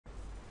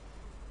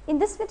In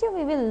this video,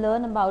 we will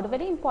learn about a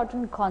very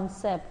important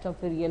concept of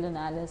real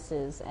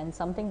analysis and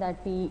something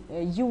that we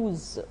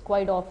use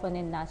quite often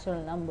in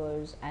natural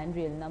numbers and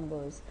real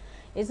numbers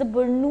is the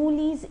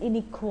Bernoullies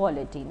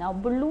inequality. Now,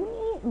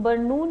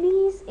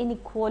 Bernoullies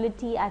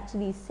inequality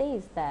actually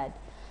says that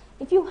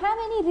if you have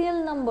any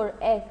real number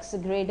x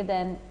greater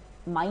than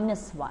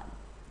minus 1,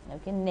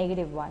 okay,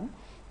 negative 1,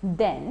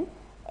 then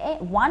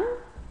 1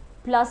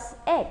 plus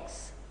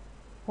x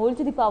whole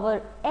to the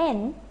power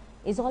n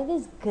is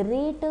always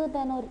greater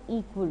than or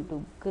equal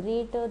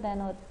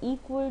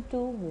to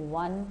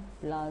 1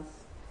 plus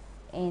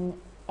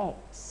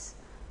nx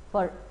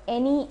for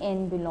any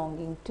n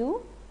belonging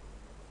to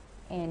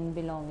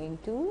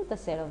the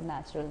set of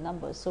natural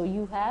numbers. So,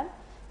 you have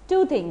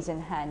two things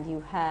in hand. You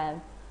have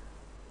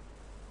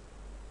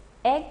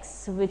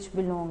x which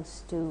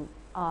belongs to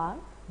R,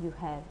 you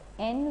have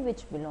n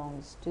which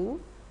belongs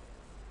to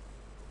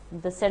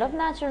the set of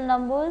natural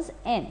numbers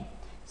n.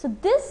 So,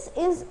 this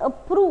is a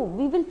proof.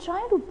 We will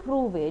try to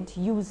prove it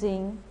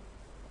using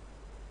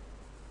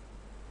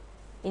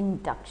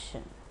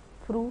induction.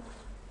 Proof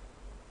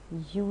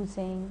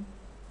using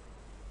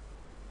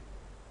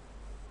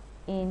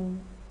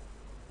induction.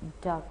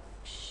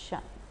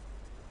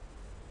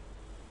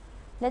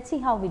 Let's see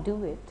how we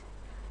do it.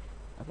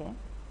 Okay.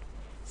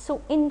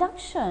 So,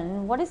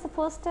 induction, what is the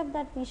first step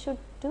that we should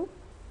do?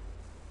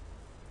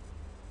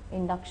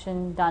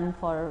 Induction done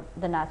for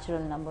the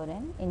natural number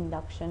n,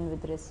 induction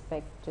with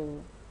respect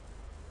to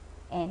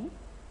n.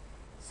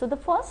 So, the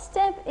first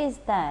step is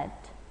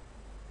that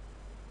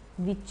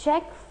we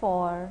check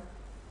the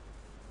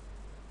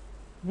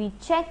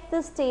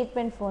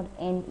statement for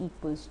n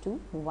equals to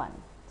 1.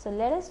 So,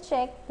 let us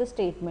check the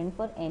statement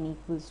for n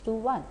equals to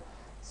 1.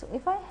 So,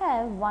 if I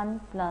have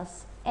 1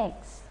 plus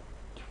x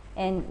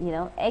and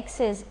x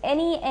is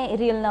any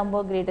real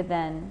number greater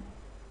than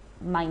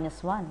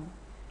minus 1,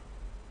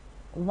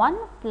 1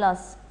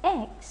 plus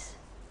x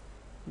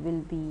will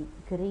be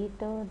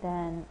greater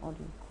than or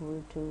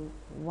equal to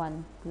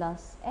 1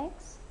 plus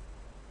x.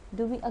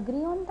 Do we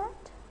agree on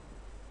that?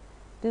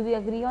 Do we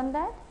agree on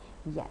that?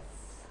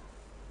 Yes.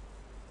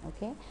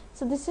 Okay.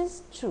 So, this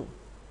is true.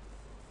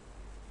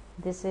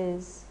 This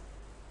is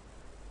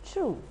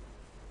true.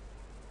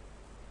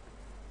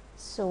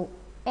 So,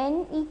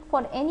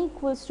 for n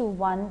equals to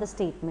 1, the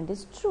statement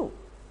is true.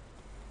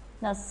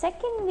 Now,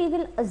 second, we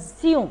will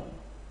assume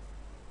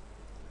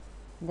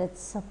that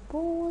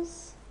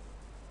suppose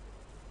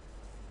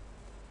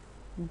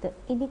the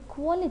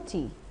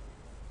inequality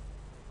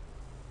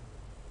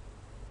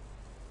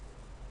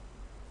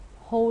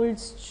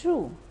holds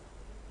true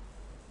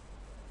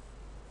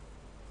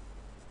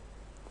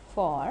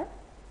for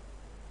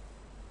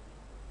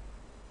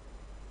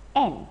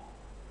n,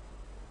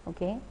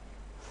 okay,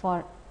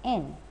 for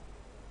n,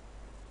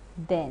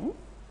 then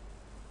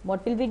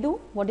what will we do?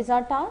 What is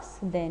our task?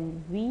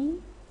 Then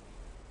we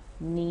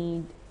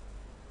need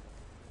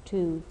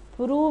to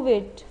prove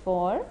it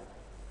for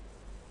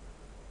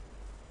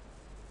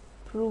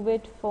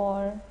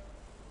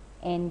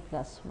n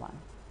plus 1,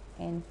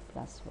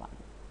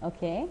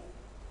 okay.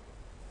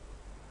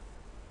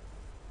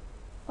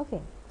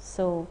 Okay,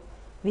 so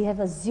we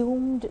have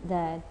assumed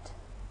that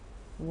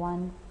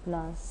 1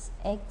 plus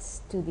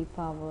x to the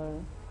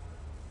power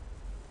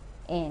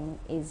n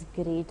is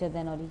greater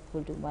than or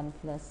equal to 1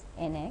 plus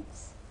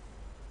nx.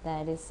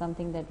 That is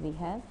something that we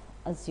have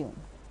assumed,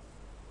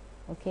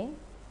 okay,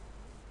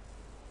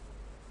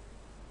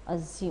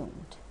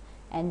 assumed,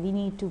 and we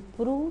need to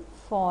prove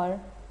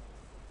for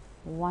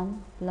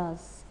 1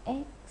 plus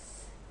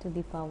x to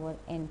the power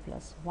n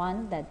plus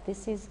 1 that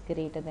this is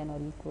greater than or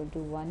equal to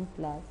 1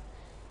 plus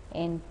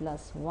n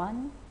plus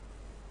 1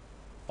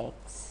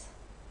 x,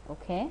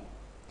 okay.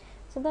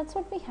 So, that is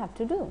what we have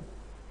to do.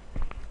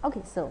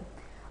 Okay, so,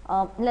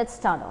 let us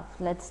start off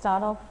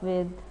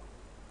with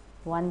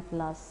 1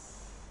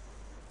 plus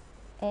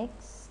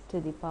x to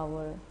the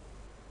power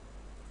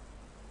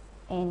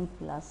n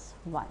plus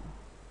 1.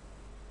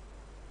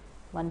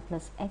 1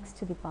 plus x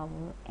to the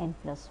power n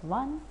plus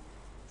 1.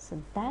 So,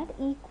 that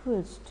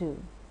equals to,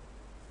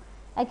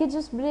 I can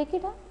just break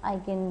it up. I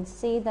can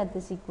say that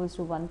this equals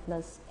to 1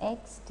 plus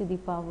x to the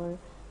power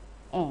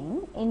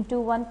n into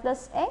 1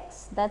 plus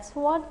x. That is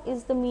what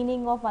is the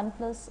meaning of 1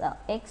 plus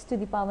x to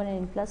the power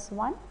n plus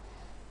 1.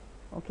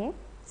 Okay.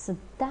 So,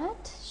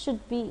 that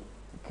should be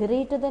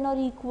greater than or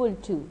equal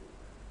to,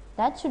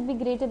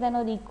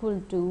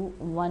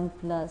 1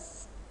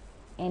 plus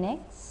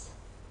nx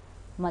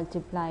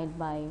multiplied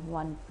by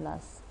 1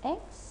 plus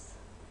x.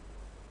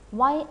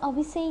 Why are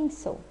we saying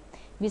so?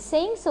 We are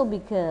saying so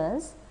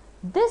because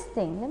this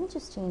thing, let me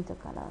just change the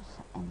color,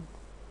 and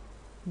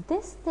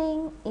this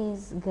thing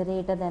is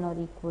greater than or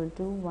equal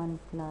to 1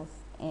 plus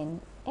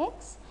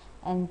nx,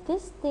 and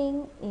this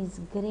thing is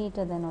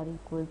greater than or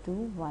equal to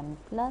 1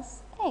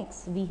 plus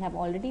x. We have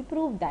already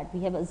proved that.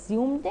 We have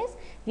assumed this,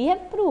 we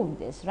have proved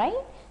this,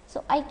 right?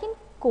 So, I can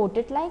quote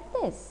it like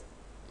this.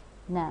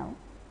 Now,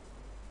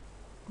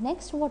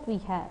 next what we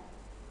have,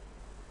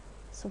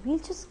 so we will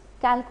just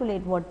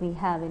calculate what we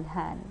have in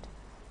hand.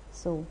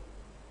 So,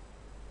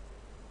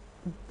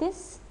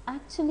 this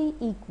actually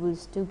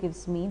equals to,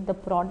 gives me the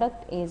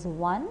product is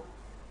 1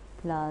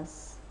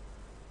 plus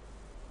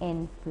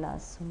n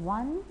plus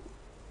 1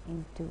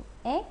 into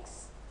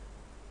x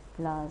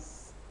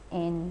plus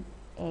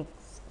nx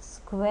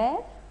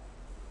square,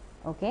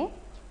 okay,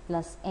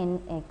 plus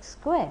nx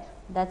square.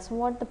 That's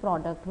what the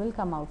product will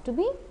come out to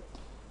be.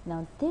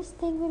 Now this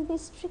thing will be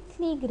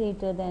strictly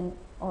greater than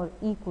or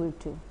equal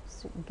to,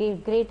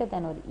 greater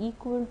than or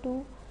equal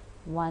to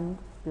 1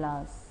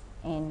 plus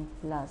n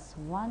plus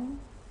 1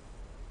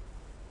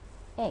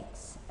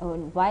 x.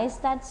 Why is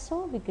that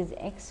so? Because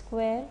x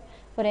square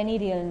for any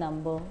real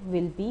number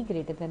will be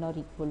greater than or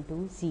equal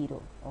to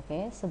 0.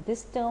 Okay, so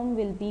this term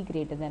will be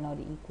greater than or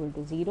equal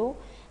to 0.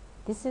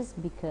 This is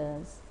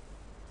because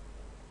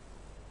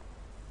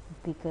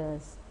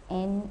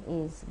n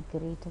is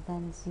greater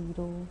than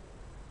 0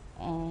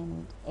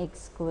 and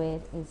x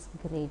square is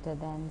greater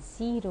than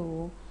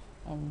 0,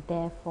 and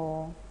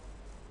therefore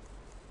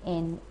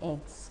nx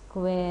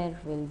square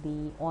will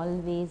be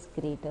always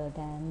greater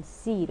than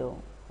 0.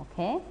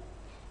 Okay,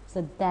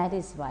 so that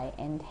is why,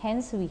 and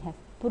hence we have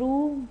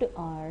proved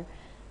our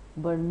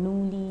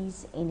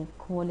Bernoullies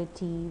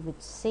inequality, which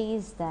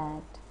says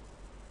that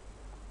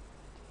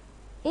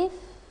if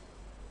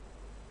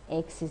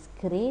x is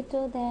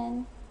greater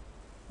than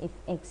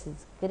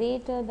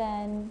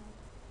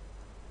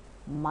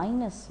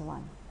minus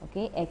 1,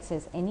 okay, x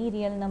is any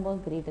real number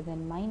greater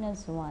than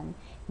minus 1,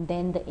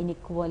 then the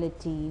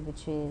inequality,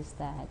 which is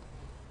that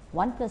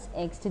 1 plus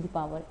x to the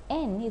power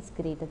n is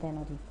greater than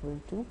or equal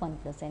to 1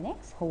 plus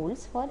nx,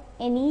 holds for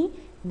any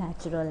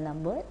natural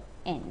number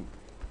n.